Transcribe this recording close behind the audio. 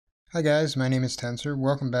Hi guys, my name is Tensor.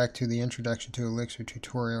 Welcome back to the Introduction to Elixir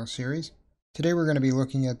tutorial series. Today we're going to be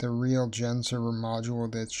looking at the real GenServer module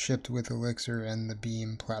that's shipped with Elixir and the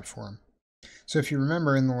Beam platform. So if you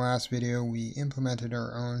remember, in the last video we implemented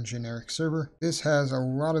our own generic server. This has a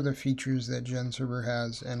lot of the features that GenServer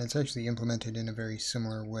has, and it's actually implemented in a very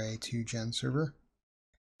similar way to GenServer.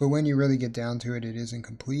 But when you really get down to it, it isn't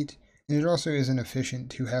complete, and it also isn't efficient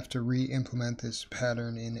to have to re-implement this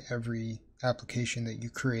pattern in every application that you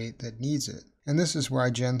create that needs it. And this is why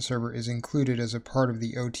GenServer is included as a part of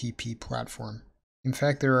the OTP platform. In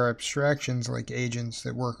fact, there are abstractions like agents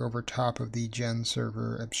that work over top of the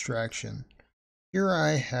GenServer abstraction. Here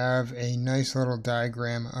I have a nice little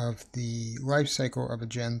diagram of the lifecycle of a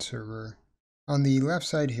GenServer. On the left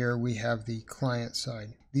side here we have the client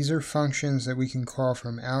side. These are functions that we can call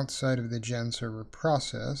from outside of the GenServer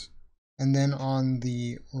process. And then on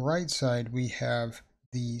the right side we have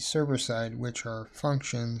the server side, which are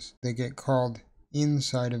functions that get called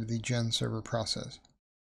inside of the GenServer process.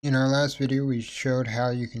 In our last video we showed how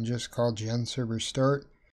you can just call GenServer start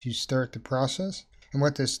to start the process, and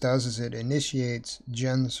what this does is it initiates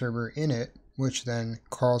GenServer init, which then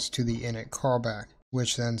calls to the init callback,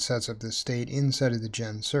 which then sets up the state inside of the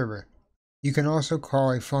GenServer. You can also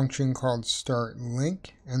call a function called startLink,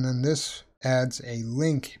 and then this adds a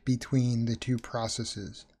link between the two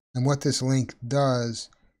processes. And what this link does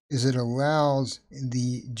is it allows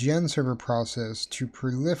the GenServer process to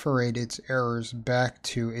proliferate its errors back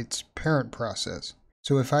to its parent process.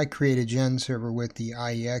 So if I create a GenServer with the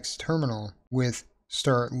IEX terminal with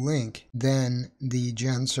startLink, then the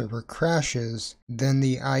GenServer crashes, then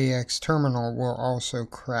the IEX terminal will also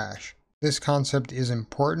crash. This concept is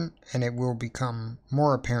important, and it will become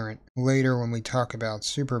more apparent later when we talk about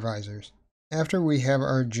supervisors. After we have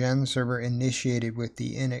our GenServer initiated with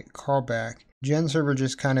the init callback, GenServer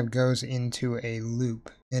just kind of goes into a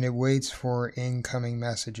loop, and it waits for incoming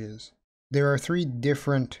messages. There are three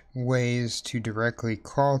different ways to directly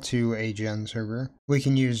call to a GenServer. We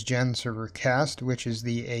can use GenServer cast, which is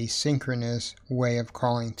the asynchronous way of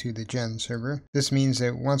calling to the GenServer. This means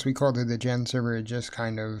that once we call to the GenServer, it just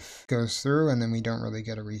kind of goes through, and then we don't really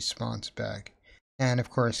get a response back. And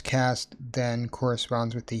of course, cast then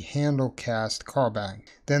corresponds with the handlecast callback.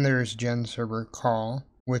 Then there's GenServer call,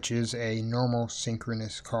 which is a normal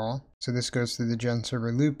synchronous call. So this goes through the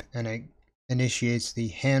GenServer loop and it initiates the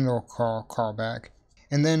handle call callback.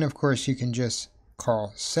 And then of course you can just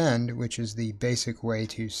call send, which is the basic way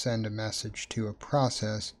to send a message to a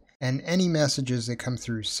process. And any messages that come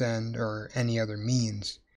through send or any other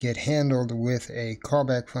means get handled with a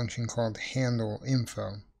callback function called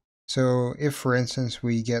handleinfo. So if, for instance,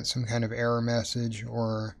 we get some kind of error message,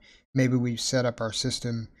 or maybe we've set up our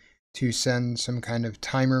system to send some kind of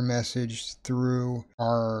timer message through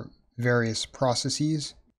our various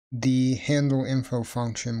processes, the handleinfo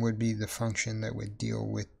function would be the function that would deal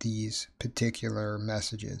with these particular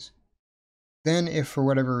messages. Then if for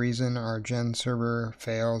whatever reason our GenServer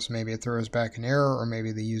fails, maybe it throws back an error, or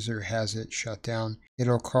maybe the user has it shut down,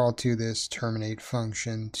 it'll call to this terminate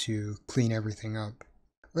function to clean everything up.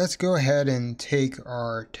 Let's go ahead and take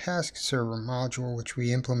our task server module, which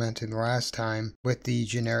we implemented last time with the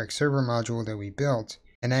generic server module that we built,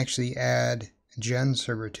 and actually add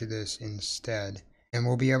GenServer to this instead. And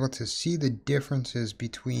we'll be able to see the differences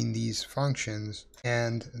between these functions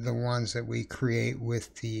and the ones that we create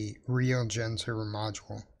with the real GenServer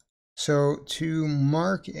module. So to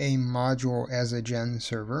mark a module as a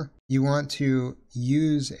GenServer, you want to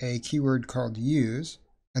use a keyword called use,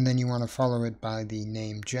 and then you want to follow it by the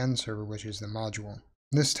name GenServer, which is the module.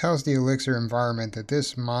 This tells the Elixir environment that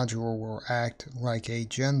this module will act like a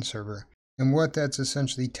GenServer. And what that's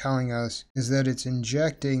essentially telling us is that it's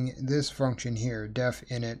injecting this function here, def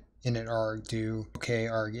init, init-arg, do,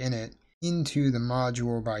 ok-arg init, into the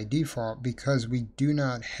module by default because we do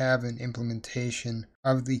not have an implementation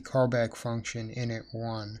of the callback function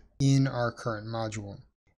init1 in our current module.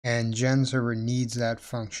 And GenServer needs that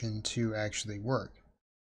function to actually work.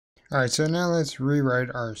 Alright, so now let's rewrite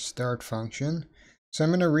our start function. So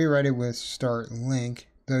I'm going to rewrite it with startLink,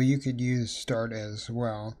 though you could use start as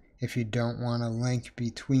well if you don't want a link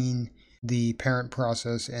between the parent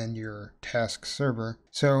process and your task server.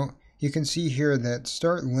 So you can see here that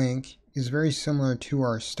startLink is very similar to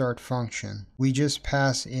our start function. We just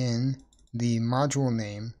pass in the module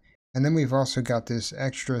name, and then we've also got this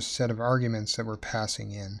extra set of arguments that we're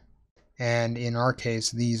passing in. And in our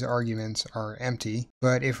case, these arguments are empty.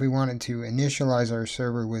 But if we wanted to initialize our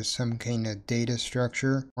server with some kind of data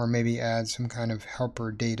structure, or maybe add some kind of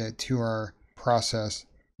helper data to our process,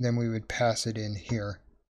 then we would pass it in here.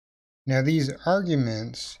 Now these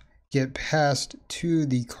arguments get passed to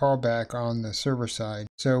the callback on the server side.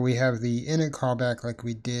 So we have the init callback like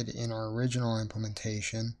we did in our original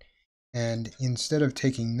implementation, and instead of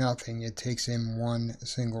taking nothing, it takes in one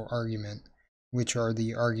single argument, which are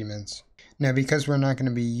the arguments. Now, because we're not going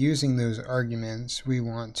to be using those arguments, we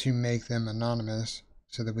want to make them anonymous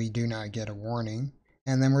so that we do not get a warning.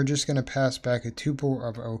 And then we're just going to pass back a tuple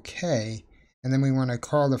of OK, and then we want to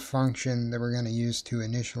call the function that we're going to use to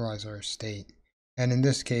initialize our state. And in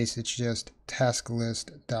this case, it's just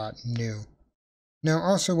tasklist.new. Now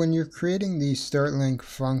also, when you're creating the startLink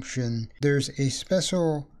function, there's a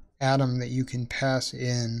special atom that you can pass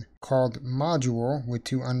in called module with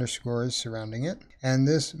 2 underscores surrounding it. And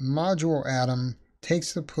this module atom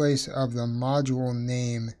takes the place of the module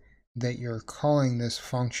name that you're calling this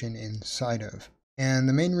function inside of. And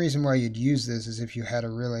the main reason why you'd use this is if you had a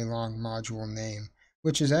really long module name,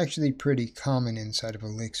 which is actually pretty common inside of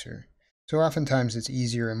Elixir. So oftentimes it's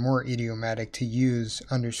easier and more idiomatic to use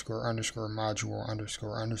underscore underscore module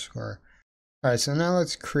underscore underscore. Alright, so now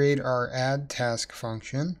let's create our addtask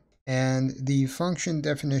function. And the function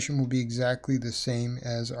definition will be exactly the same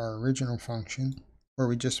as our original function, where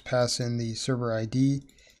we just pass in the server ID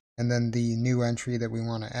and then the new entry that we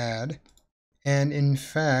want to add. And in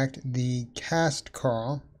fact, the cast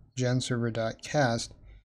call, GenServer.cast,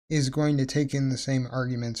 is going to take in the same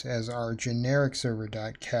arguments as our generic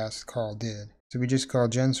server.cast call did. So we just call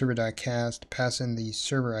GenServer.cast, pass in the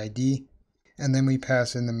server ID, and then we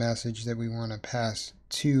pass in the message that we want to pass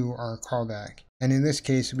to our callback. And in this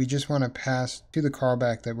case, we just want to pass to the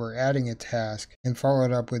callback that we're adding a task and follow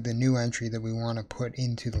it up with the new entry that we want to put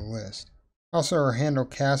into the list. Also, our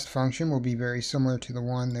handlecast function will be very similar to the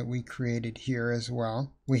one that we created here as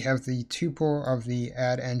well. We have the tuple of the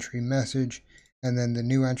add entry message, and then the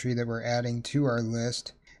new entry that we're adding to our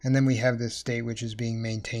list, and then we have this state which is being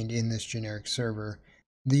maintained in this generic server.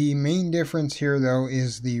 The main difference here though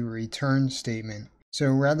is the return statement. So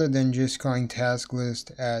rather than just calling task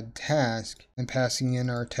list add task and passing in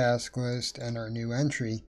our task list and our new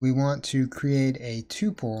entry, we want to create a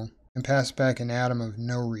tuple and pass back an atom of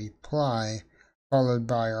no reply, followed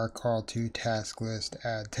by our call to task list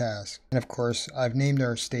add task. And of course, I've named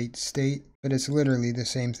our state, but it's literally the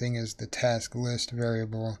same thing as the task list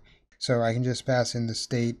variable. So I can just pass in the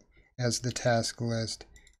state as the task list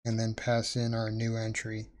and then pass in our new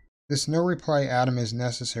entry. This no reply atom is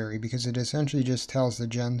necessary because it essentially just tells the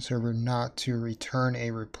GenServer not to return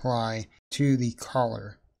a reply to the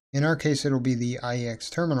caller. In our case, it'll be the IEX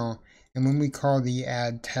terminal, and when we call the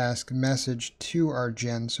add task message to our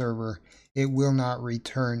GenServer, it will not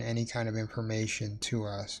return any kind of information to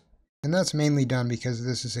us. And that's mainly done because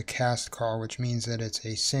this is a cast call, which means that it's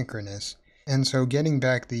asynchronous. And so getting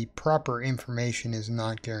back the proper information is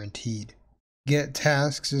not guaranteed.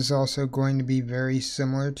 GetTasks is also going to be very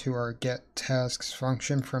similar to our getTasks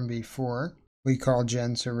function from before. We call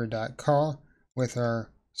GenServer.call with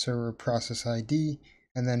our server process ID,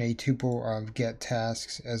 and then a tuple of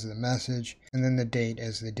getTasks as the message, and then the date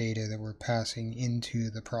as the data that we're passing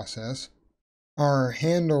into the process. Our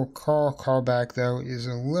handle call callback though is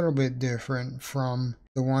a little bit different from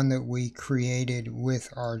the one that we created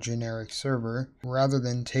with our generic server. Rather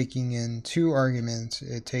than taking in 2 arguments,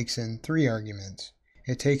 it takes in 3 arguments.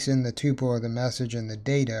 It takes in the tuple of the message and the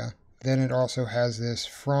data, then it also has this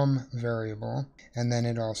from variable, and then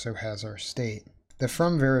it also has our state. The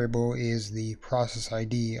from variable is the process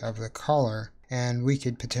ID of the caller, and we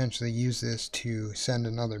could potentially use this to send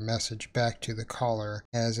another message back to the caller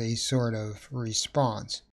as a sort of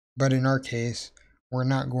response. But in our case, we're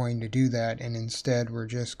not going to do that, and instead we're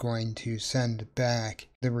just going to send back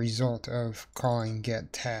the result of calling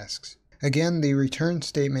getTasks. Again, the return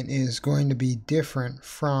statement is going to be different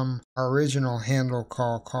from our original handle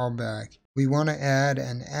call callback. We want to add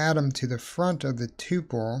an atom to the front of the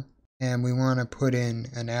tuple, and we want to put in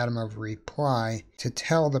an atom of reply to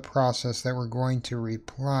tell the process that we're going to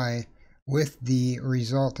reply with the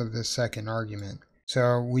result of the second argument.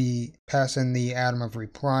 So we pass in the atom of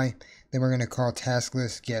reply, then we're going to call task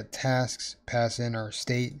list get tasks, pass in our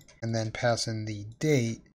state, and then pass in the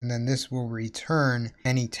date, and then this will return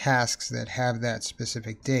any tasks that have that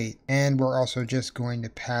specific date. And we're also just going to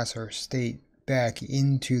pass our state back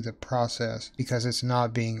into the process because it's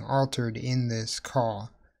not being altered in this call.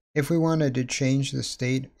 If we wanted to change the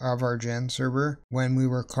state of our GenServer when we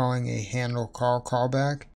were calling a handle call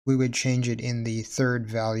callback, we would change it in the third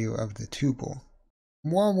value of the tuple.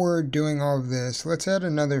 While we're doing all of this, let's add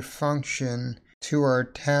another function to our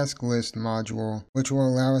task list module, which will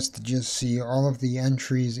allow us to just see all of the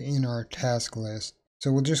entries in our task list.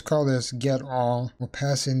 So we'll just call this getAll. We'll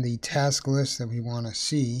pass in the task list that we want to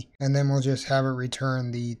see, and then we'll just have it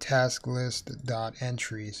return the task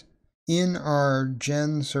list.entries. In our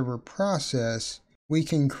GenServer process, we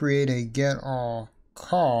can create a getAll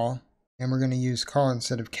call, and we're going to use call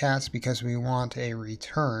instead of cast because we want a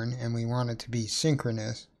return and we want it to be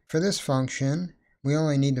synchronous. For this function, we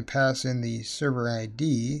only need to pass in the server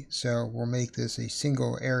ID, so we'll make this a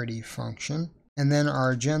single arity function. And then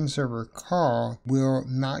our GenServer call will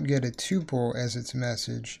not get a tuple as its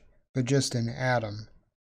message, but just an atom.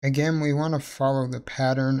 Again, we want to follow the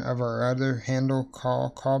pattern of our other handle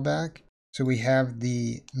callback. So we have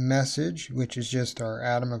the message, which is just our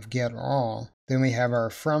atom of getAll. Then we have our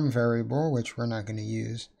from variable, which we're not going to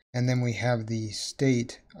use. And then we have the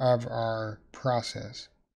state of our process.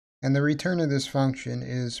 And the return of this function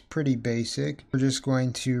is pretty basic. We're just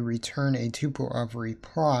going to return a tuple of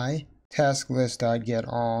reply,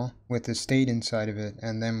 taskList.getAll with the state inside of it,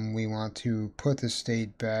 and then we want to put the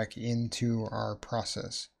state back into our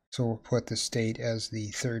process. So we'll put the state as the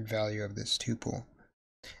third value of this tuple.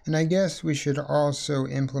 And I guess we should also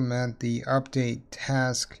implement the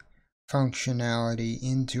updatetask functionality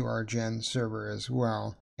into our GenServer as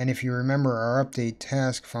well. And if you remember, our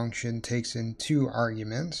updatetask function takes in 2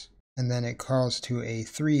 arguments, and then it calls to a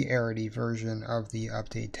 3 arity version of the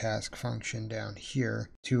updatetask function down here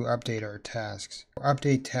to update our tasks.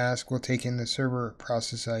 Updatetask will take in the server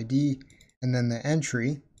process ID and then the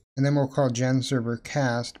entry, and then we'll call GenServer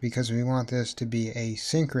cast because we want this to be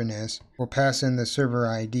asynchronous. We'll pass in the server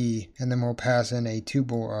ID, and then we'll pass in a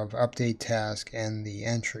tuple of updatetask and the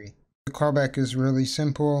entry. The callback is really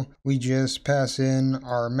simple. We just pass in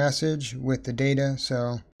our message with the data,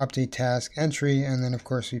 so updatetask entry, and then of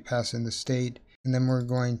course we pass in the state, and then we're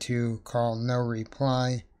going to call no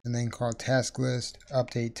reply, and then call task list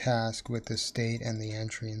update task with the state and the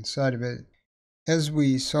entry inside of it. As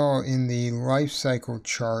we saw in the lifecycle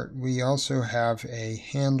chart, we also have a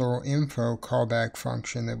handleinfo callback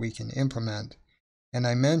function that we can implement. And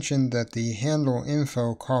I mentioned that the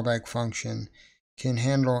handleinfo callback function can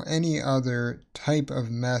handle any other type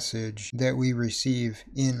of message that we receive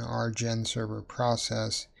in our GenServer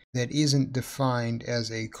process that isn't defined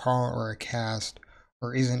as a call or a cast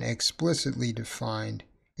or isn't explicitly defined.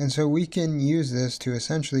 And so we can use this to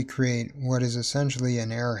essentially create what is essentially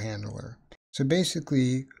an error handler. So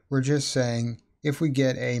basically, we're just saying if we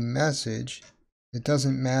get a message that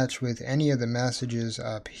doesn't match with any of the messages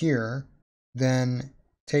up here, then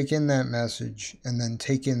take in that message and then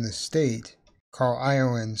take in the state, call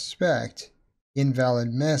ioinspect,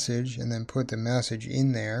 invalid message, and then put the message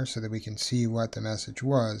in there so that we can see what the message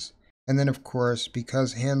was. And then of course,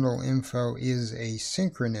 because handleinfo is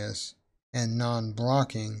asynchronous and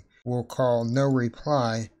non-blocking, we'll call no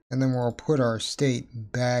reply, and then we'll put our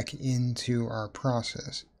state back into our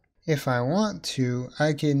process. If I want to,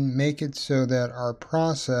 I can make it so that our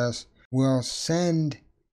process will send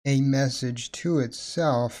a message to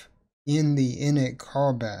itself in the init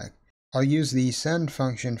callback. I'll use the send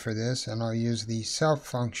function for this, and I'll use the self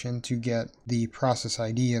function to get the process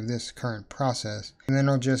ID of this current process. And then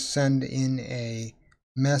I'll just send in a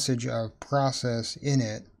message of process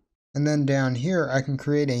init. And then down here, I can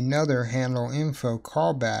create another handleinfo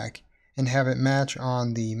callback and have it match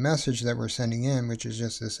on the message that we're sending in, which is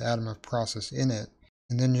just this atom of process init.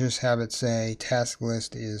 And then just have it say task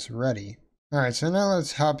list is ready. Alright, so now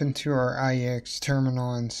let's hop into our IEX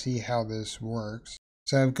terminal and see how this works.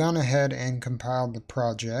 So I've gone ahead and compiled the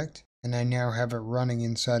project, and I now have it running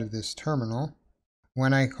inside of this terminal.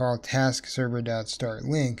 When I call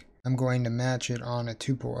taskServer.startLink, I'm going to match it on a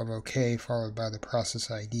tuple of OK followed by the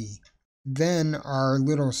process ID. Then our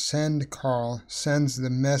little send call sends the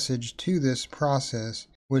message to this process,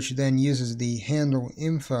 which then uses the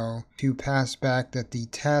handleinfo to pass back that the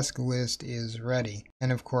task list is ready.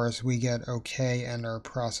 And of course, we get OK and our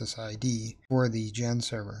process ID for the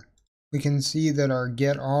GenServer. We can see that our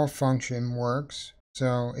getAll function works.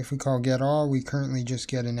 So if we call getAll, we currently just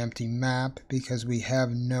get an empty map because we have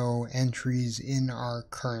no entries in our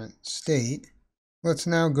current state. Let's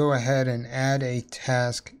now go ahead and add a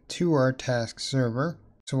task to our task server.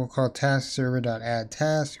 So we'll call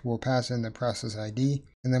taskServer.addTask, we'll pass in the process ID,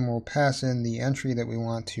 and then we'll pass in the entry that we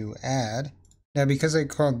want to add. Now because I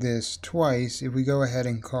called this twice, if we go ahead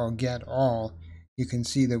and call getAll, you can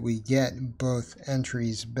see that we get both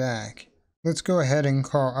entries back. Let's go ahead and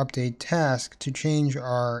call updatetask to change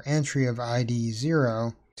our entry of ID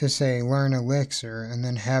 0 to say learn Elixir, and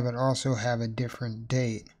then have it also have a different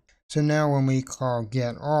date. So now when we call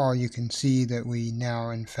getAll, you can see that we now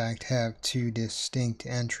in fact have 2 distinct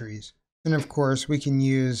entries. And of course we can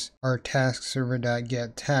use our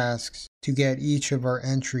taskServer.getTasks to get each of our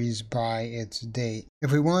entries by its date.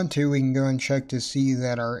 If we want to, we can go and check to see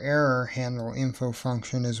that our error handleinfo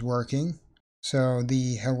function is working. So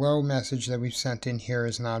the hello message that we've sent in here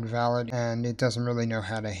is not valid, and it doesn't really know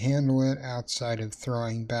how to handle it outside of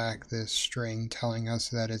throwing back this string telling us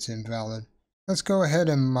that it's invalid. Let's go ahead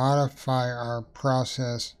and modify our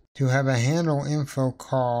process to have a handleinfo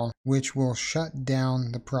call which will shut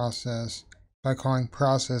down the process by calling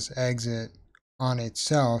process exit on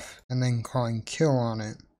itself and then calling kill on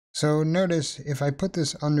it. So notice if I put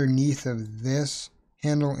this underneath of this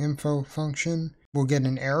handleinfo function, we'll get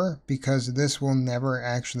an error because this will never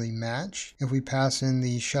actually match. If we pass in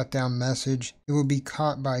the shutdown message, it will be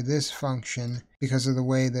caught by this function because of the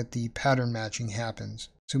way that the pattern matching happens.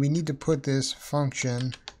 So we need to put this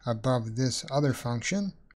function above this other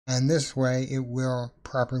function, and this way it will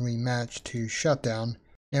properly match to shutdown.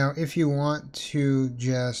 Now, if you want to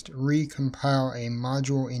just recompile a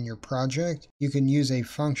module in your project, you can use a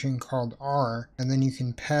function called R, and then you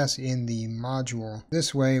can pass in the module.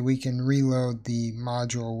 This way we can reload the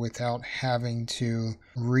module without having to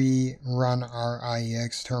rerun our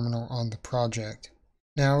IEX terminal on the project.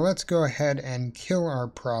 Now let's go ahead and kill our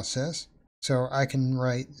process. So I can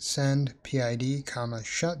write send PID,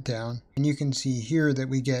 shutdown, and you can see here that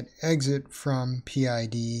we get exit from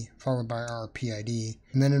PID followed by our PID.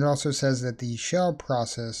 And then it also says that the shell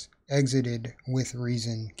process exited with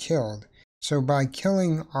reason killed. So by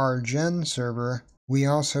killing our GenServer, we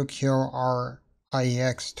also kill our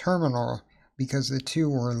IEX terminal because the two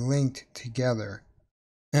were linked together.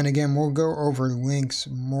 And again, we'll go over links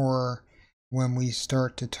more when we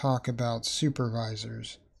start to talk about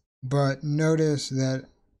supervisors. But notice that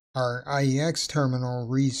our IEX terminal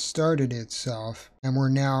restarted itself and we're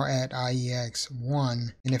now at IEX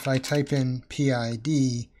 1. And if I type in PID,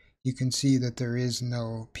 you can see that there is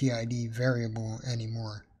no PID variable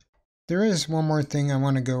anymore. There is one more thing I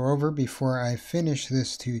want to go over before I finish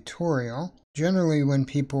this tutorial. Generally, when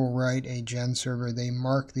people write a GenServer, they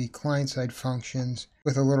mark the client-side functions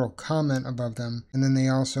with a little comment above them, and then they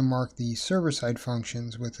also mark the server-side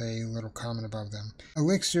functions with a little comment above them.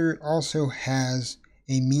 Elixir also has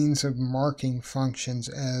a means of marking functions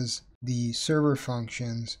as the server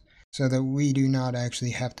functions so that we do not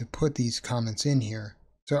actually have to put these comments in here.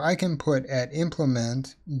 So I can put at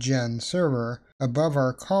implement GenServer above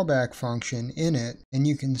our callback function in it, and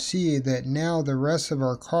you can see that now the rest of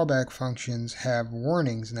our callback functions have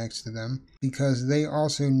warnings next to them because they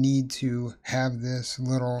also need to have this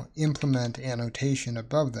little implement annotation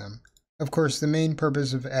above them. Of course, the main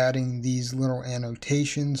purpose of adding these little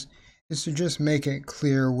annotations is to just make it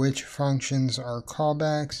clear which functions are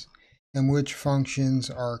callbacks and which functions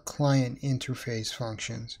are client interface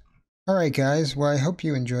functions. Alright guys, well I hope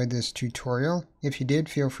you enjoyed this tutorial. If you did,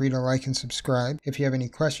 feel free to like and subscribe. If you have any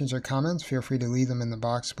questions or comments, feel free to leave them in the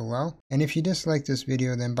box below. And if you dislike this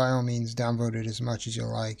video, then by all means downvote it as much as you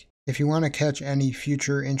like. If you want to catch any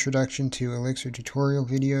future introduction to Elixir tutorial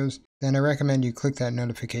videos, then I recommend you click that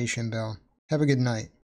notification bell. Have a good night.